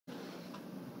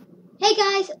Hey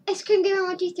guys, Ice Cream Gamer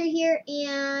 123 here,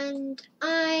 and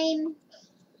I'm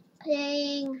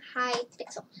playing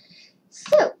Hypixel.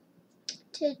 So,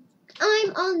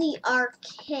 I'm on the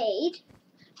arcade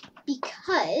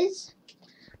because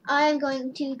I'm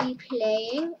going to be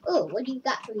playing. Oh, what do you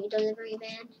got for me, delivery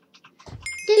man?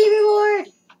 Daily reward.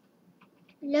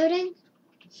 Loading.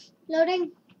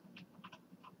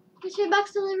 Mystery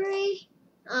box delivery.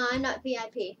 I'm not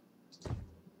VIP.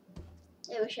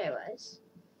 I wish I was.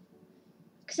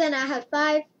 Because then I have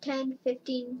 5, 10,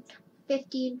 15,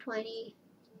 20.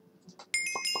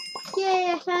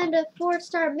 Yay, I found a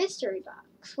 4-star mystery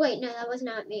box. Wait, no, that was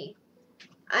not me.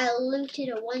 I looted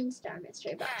a 1-star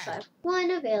mystery box. So I have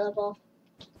 1 available.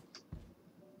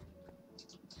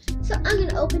 So I'm going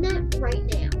to open that right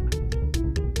now.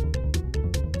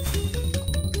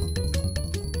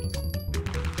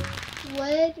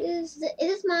 What is this? Is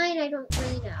this mine? I don't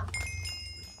really know.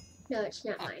 No, it's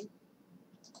not mine.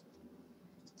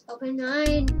 Open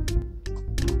mine.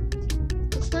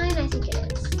 It's mine, I think it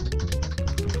is.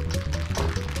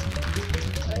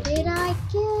 What did I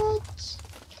get?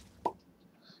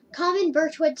 Common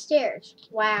birchwood stairs.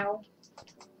 Wow.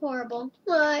 Horrible.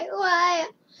 Why?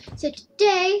 So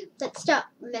today, let's stop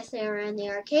messing around the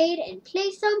arcade and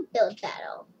play some build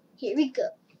battle. Here we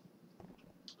go.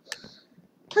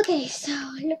 Okay, so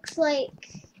it looks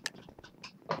like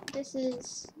this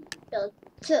is build.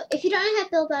 So if you don't know how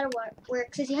build battle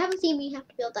works, if you have a theme, you have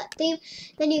to build that theme.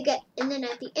 Then you get, and then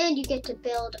at the end, you get to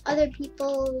build other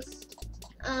people's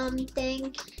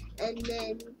thing, and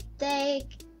then they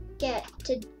get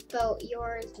to vote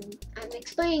yours. And I'm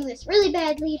explaining this really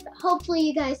badly, but hopefully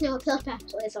you guys know what build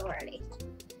battle is already.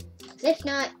 Because if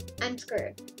not, I'm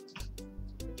screwed.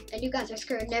 And you guys are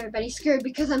screwed, and everybody's screwed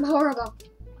because I'm horrible.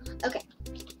 Okay,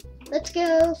 let's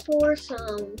go for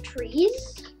some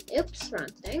trees. Oops, wrong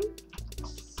thing.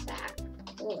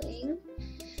 Sapling.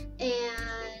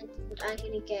 And I'm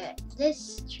gonna get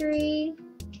this tree,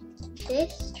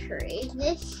 this tree,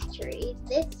 this tree,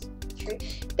 this tree.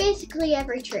 Basically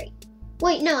every tree.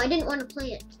 Wait, no, I didn't want to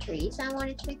plant trees. I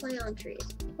wanted to make my own trees.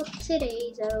 Oopsie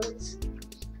daisies.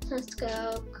 Let's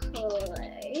go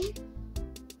clay.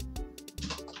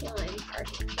 Lime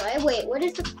party clay. Wait, what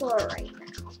is the floor right now?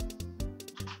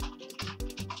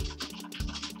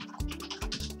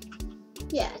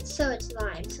 Yeah, so it's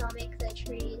lime, so I'll make the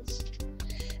trees.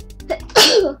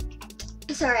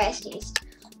 Sorry, I sneezed.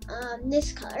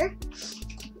 This color,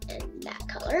 and that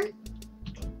color,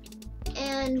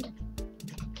 and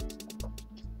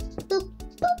boop,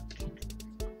 boop,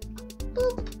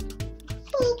 boop,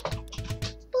 boop,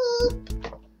 boop,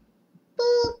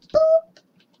 boop, boop.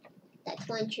 That's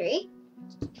one tree.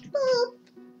 Boop,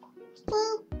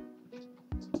 boop,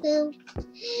 boop,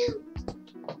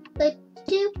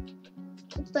 ba-doop.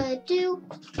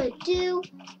 Ba-do.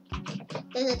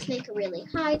 Then let's make a really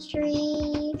high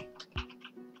tree.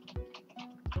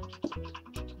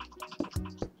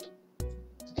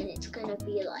 And it's gonna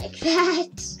be like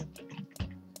that.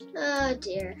 Oh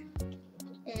dear.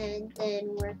 And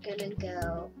then we're gonna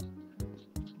go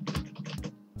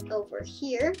over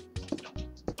here.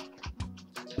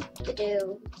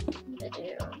 Ba-do.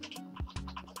 Ba-do.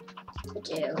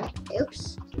 Ba-do.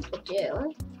 Oops.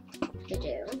 Ba-do.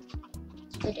 Ba-do.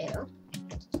 Ba-do.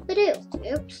 Ba-do.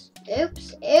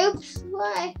 Oops.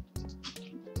 Why?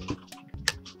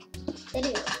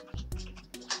 Ba-do.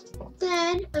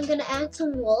 Then I'm gonna add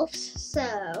some wolves.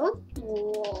 So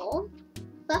wolf.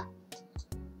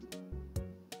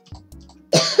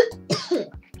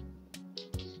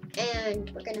 And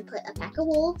we're gonna put a pack of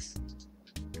wolves.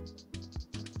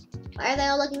 Why are they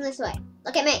all looking this way?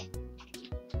 Look at me.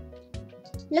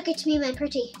 Look at me, my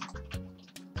pretty.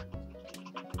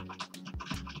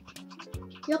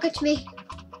 Look at me.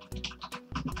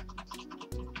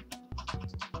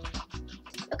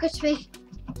 Look at me.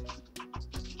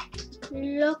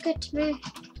 Look at me.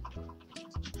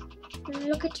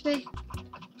 Look at me.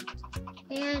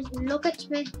 And look at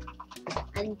me.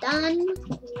 And then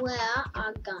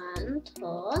we're going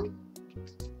to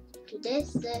do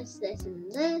this, and this, then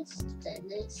this, and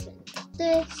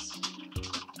this.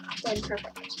 Then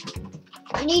perfect.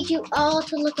 I need you all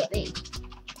to look at me.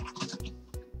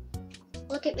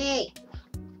 Look at me.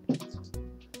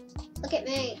 Look at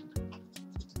me.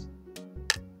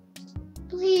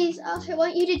 Please, all I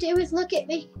want you to do is look at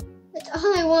me. That's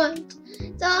all I want.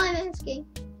 That's all I'm asking.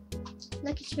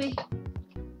 Look at me.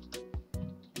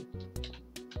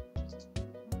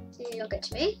 Look at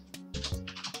me.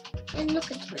 And look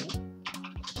at me.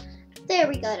 There,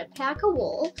 we got a pack of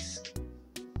wolves.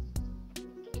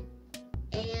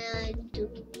 And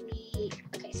we...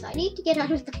 Okay, so I need to get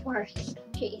out of the forest.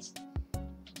 Jeez.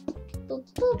 Boop,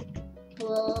 boop.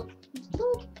 boop,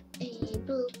 boop, and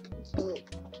boop, boop,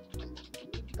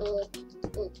 boop,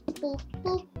 boop, boop,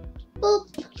 boop, boop.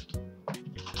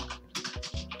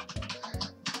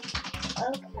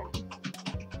 Okay.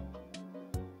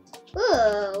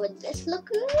 Oh, would this look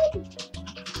good?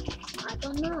 I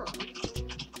don't know.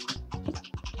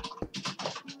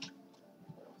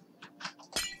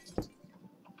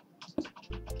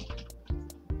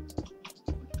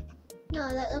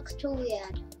 No, that looks too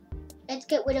weird. Let's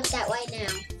get rid of that right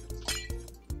now.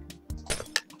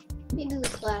 Maybe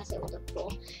with glass it would look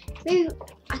cool. Maybe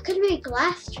I could make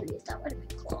glass trees. That would have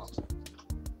been cool.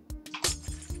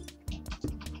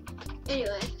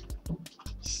 Anyway,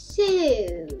 so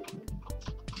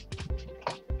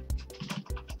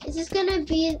this is gonna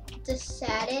be the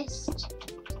saddest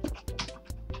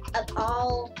of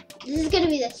all. This is gonna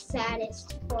be the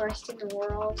saddest forest in the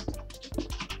world.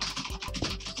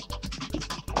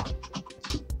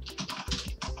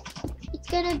 It's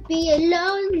gonna be a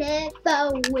lonely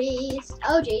forest.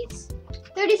 Oh jeez,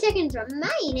 30 seconds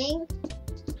remaining.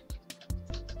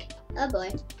 Oh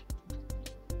boy.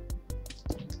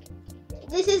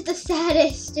 This is the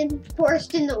saddest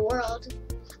forest in the world.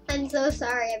 I'm so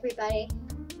sorry, everybody.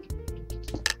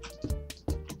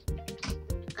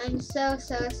 I'm so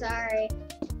sorry.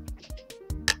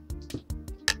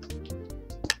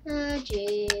 Oh,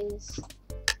 jeez.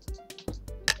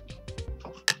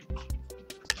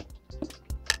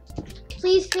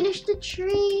 Please finish the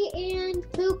tree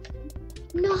and poop.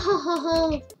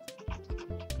 No.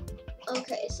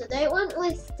 Okay, so they went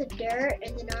with the dirt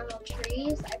and the normal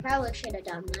trees. I probably should have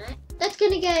done that. That's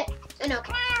gonna get an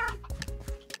okay.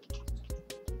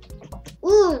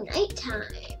 Ooh, nighttime.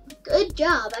 Good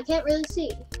job. I can't really see.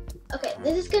 Okay,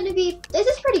 this is pretty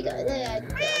good.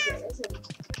 Villagers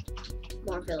and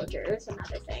more villagers and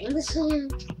other things.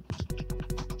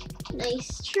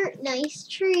 Nice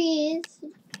trees,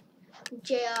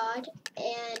 Jod,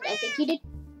 and I think you did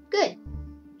good.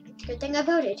 Good thing I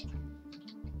voted.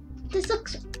 This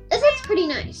looks pretty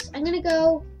nice. I'm gonna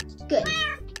go good,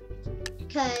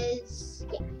 cause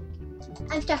yeah,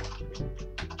 I'm stuck.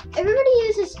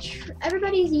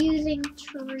 Everybody's using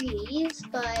trees,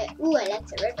 but ooh,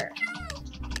 that's a river.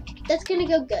 That's gonna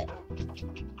go good.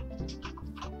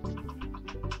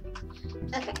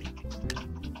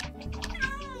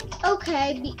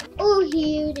 Okay. Oh,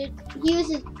 he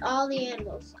uses all the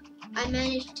animals. I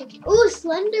managed to. Ooh,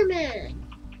 Slenderman.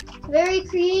 Very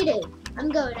creative. I'm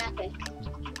going epic.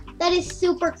 That is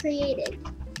super creative.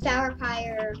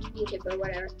 Sourpire YouTube or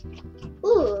whatever.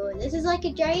 Ooh, this is like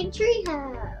a giant tree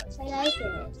house. I like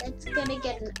it. That's gonna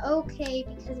get an okay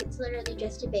because it's literally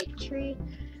just a big tree,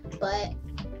 but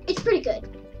it's pretty good.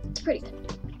 It's pretty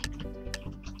good.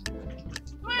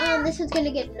 This one's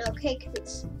gonna get an okay because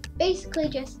it's basically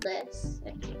just this.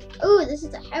 Ooh, this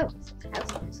is a house. A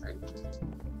house in this one.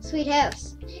 Sweet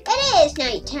house. It is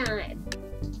nighttime.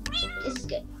 This is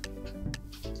good.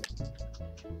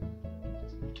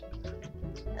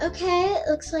 Okay, it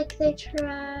looks like they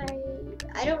tried.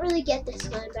 I don't really get this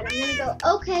one, but I'm gonna go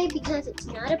okay because it's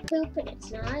not a poop and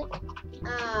it's not.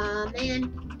 Aw,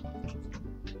 man.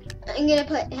 I'm gonna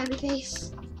put happy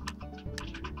face.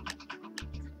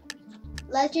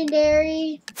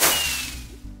 Legendary.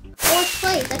 4th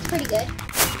place, that's pretty good.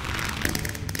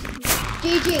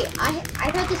 GG. I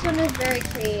thought this one was very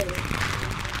creative.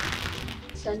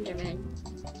 Slenderman.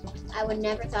 I would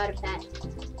never thought of that.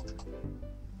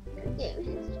 Okay.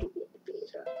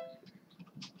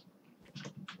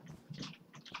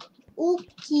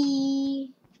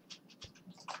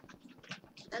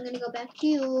 I'm gonna go back to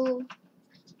you.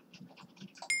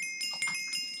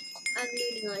 I'm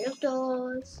looting all of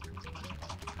those.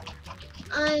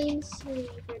 I'm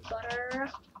sleepy butter.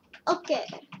 Okay.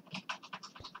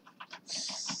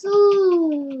 So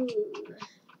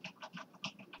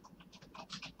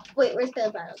wait, where's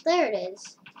the battle? There it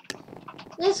is.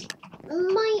 This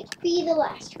might be the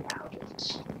last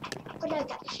round, but I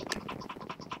got you.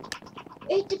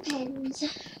 It depends.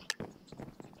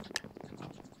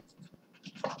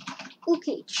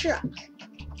 Okay, truck.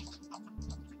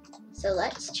 So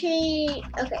let's change.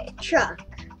 Okay, truck.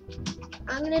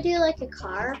 I'm gonna do like a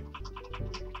car,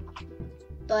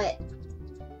 but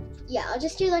yeah, I'll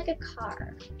just do like a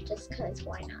car, just cause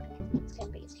why not? It's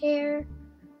gonna be his hair.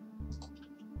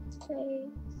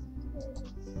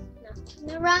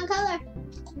 No, wrong color.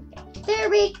 Okay, there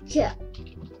we go.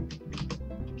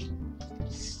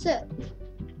 So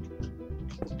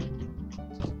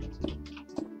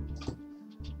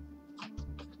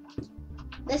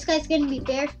this guy's gonna be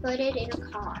barefooted in a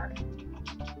car.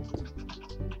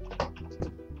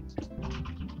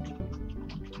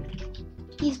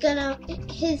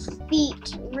 his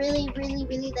feet really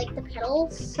like the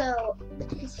pedals, so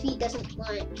his feet doesn't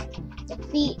want, the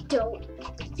feet don't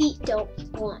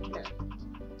want them.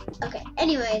 Okay,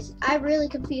 anyways, I really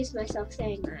confused myself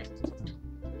saying that.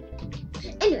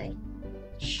 Anyway,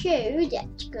 so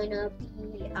that's gonna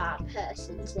be our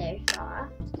person so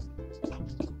far.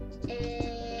 And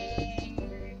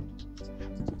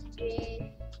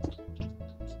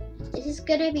this is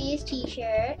gonna be his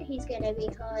t-shirt. He's gonna be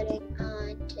holding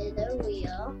on to the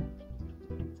wheel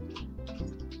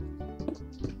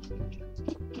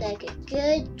like a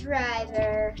good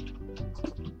driver.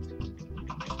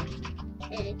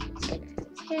 And he's gonna have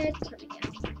his head coming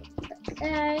out like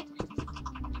that.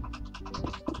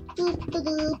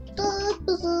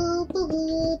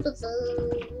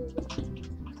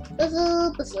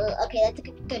 Okay, that's a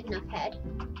good enough head.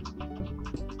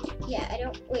 Yeah, I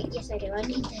don't, wait, yes I do, I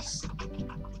need this.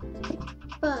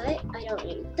 But I don't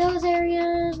need those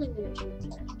areas. I'm gonna change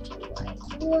that to white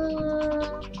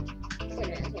wall.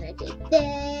 I'm gonna do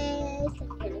this.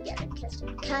 I'm gonna get a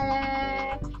custom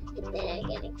color. And then I'm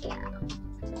gonna go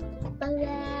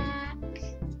black.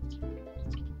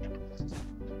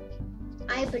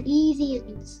 I believe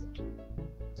in this.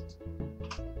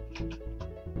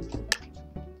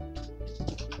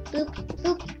 Boop,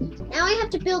 boop. Now I have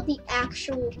to build the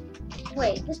actual,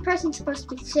 wait, this person's supposed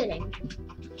to be sitting.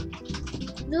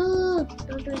 No,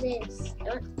 don't do this.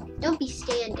 Don't be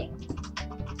standing.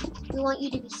 We want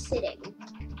you to be sitting.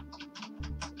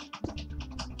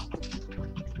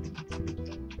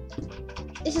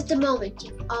 This is the moment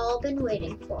you've all been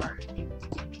waiting for.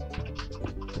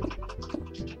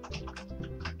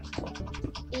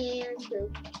 And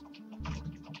boop.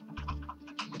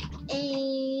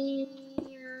 And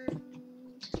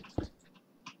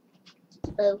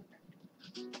boop.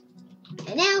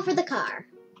 And now for the car.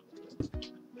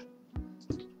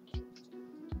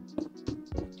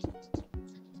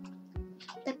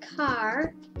 The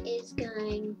car is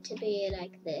going to be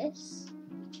like this.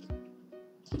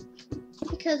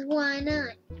 Because why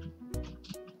not?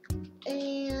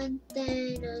 And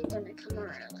then I'm gonna come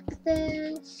around like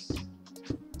this.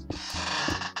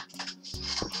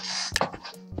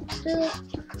 Boop.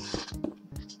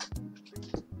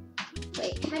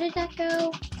 Wait, how did that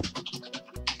go?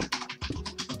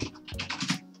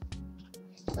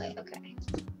 Wait, okay.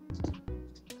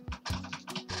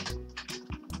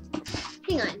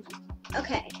 Hang on.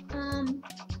 Okay,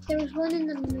 there was one in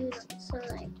the middle, so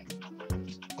like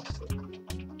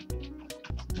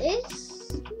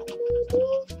this, maybe?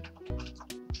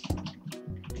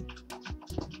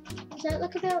 Does that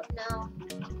look about? No.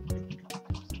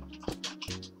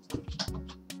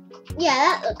 Yeah,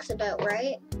 that looks about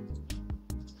right.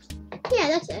 Yeah,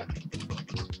 that's it.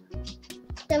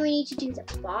 Then we need to do the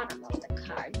bottom of the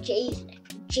car. J's.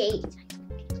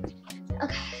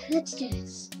 Okay, let's do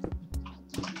this.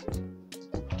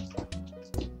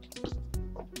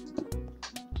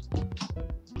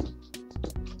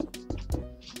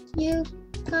 You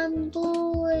can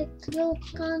do it. You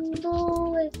can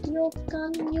do it. You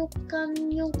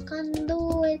can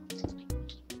do it.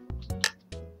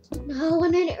 No,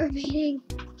 1 minute remaining.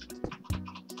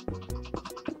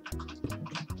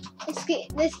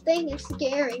 This thing is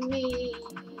scaring me.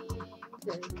 I'm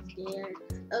very scared.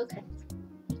 Okay.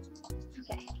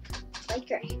 Okay. Like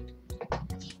great.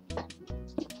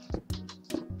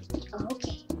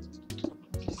 Okay.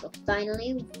 This will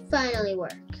finally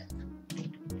work.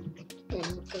 Then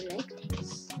we'll go like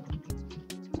this.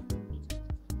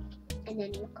 And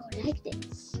then we'll go like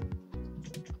this.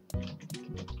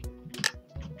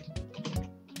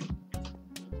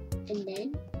 And then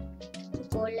we'll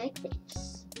go like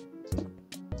this.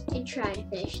 And try to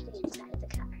finish the inside of the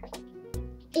car.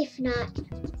 If not,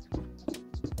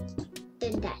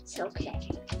 then that's okay.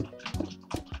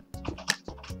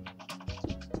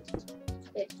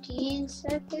 15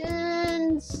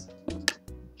 seconds.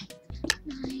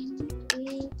 9,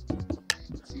 8,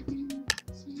 7,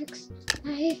 6,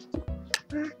 5,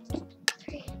 4,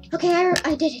 3. Okay,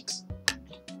 I did it.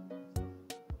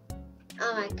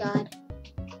 Oh my god.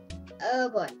 Oh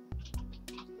boy.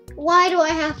 Why do I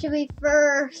have to be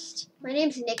first? My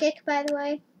name's Nikic, by the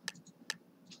way.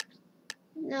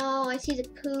 No, I see the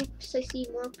poops. I see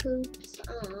more poops.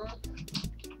 Aww.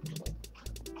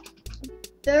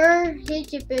 Third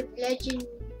hit a bit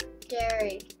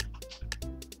legendary.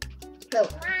 Go.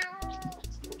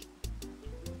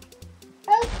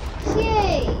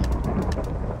 Okay.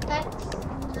 That's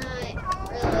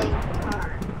not really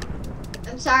hard.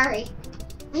 I'm sorry.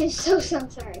 I'm so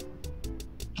sorry.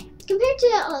 Compared to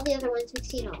all the other ones we've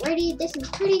seen already, this is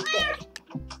pretty good.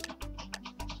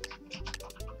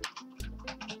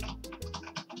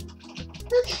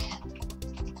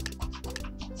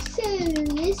 So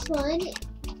this one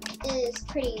is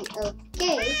pretty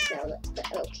okay, so let's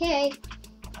put okay.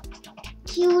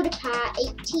 PewDiePie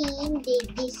 18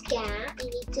 did this guy,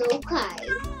 and it's okay.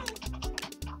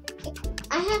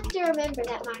 I have to remember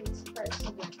that mine is the first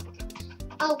one.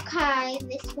 Okay,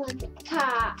 this one's a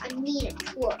car. I mean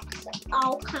it works.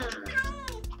 Okay.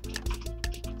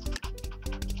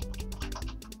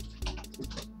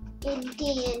 And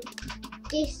then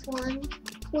this one,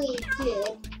 pretty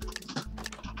good.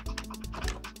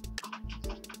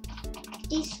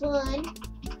 This one,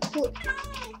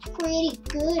 pretty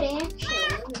good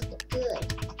actually. Good.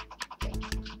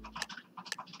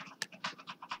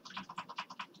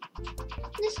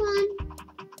 This one,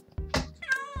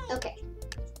 okay.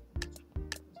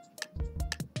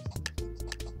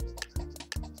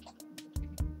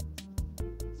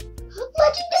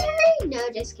 Legendary? No,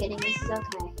 just kidding. This is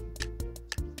okay.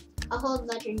 I'll hold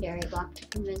legendary block to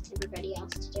convince everybody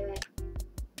else to do it.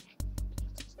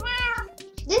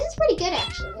 This is pretty good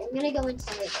actually. I'm gonna go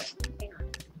inside this one. Hang on.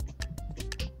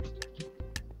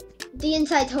 The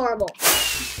inside's horrible.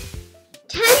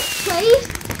 10th place?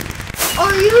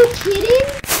 Are you kidding?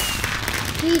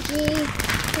 GG.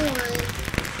 Who won?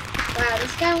 Wow,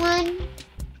 this guy won?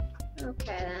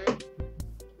 Okay then.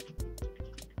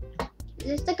 Is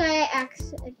this the guy I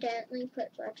accidentally put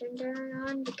legendary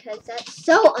on? Because that's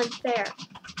so unfair.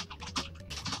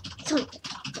 So unfair.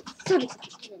 So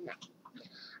disgusting in that.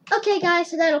 Okay guys,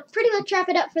 so that'll pretty much wrap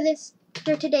it up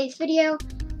for today's video.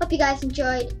 Hope you guys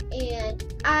enjoyed, and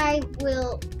I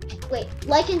will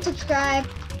like and subscribe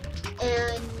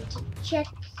and check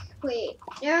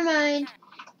never mind.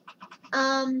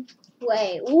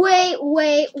 Wait.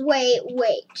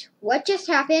 What just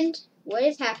happened? What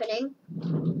is happening?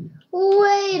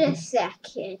 Wait a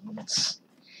second.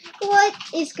 What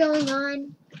is going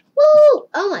on? Woo!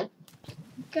 Oh my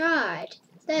god.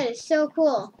 That is so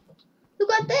cool. Who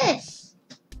got this?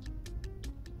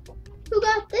 Who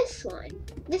got this one?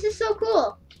 This is so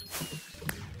cool.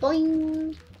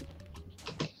 Boing.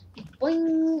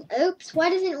 Boing. Oops, why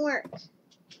doesn't it work?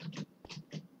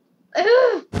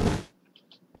 Ugh.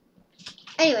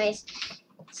 Anyways,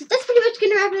 so that's pretty much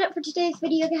gonna wrap it up for today's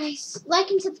video, guys.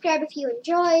 Like and subscribe if you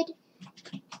enjoyed.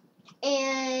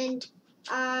 And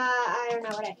I don't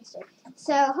know what I just did.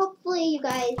 So hopefully you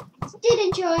guys did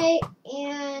enjoy,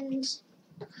 and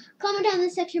comment down in the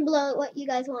section below what you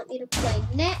guys want me to play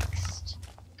next.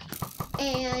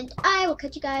 And I will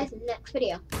catch you guys in the next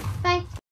video. Bye.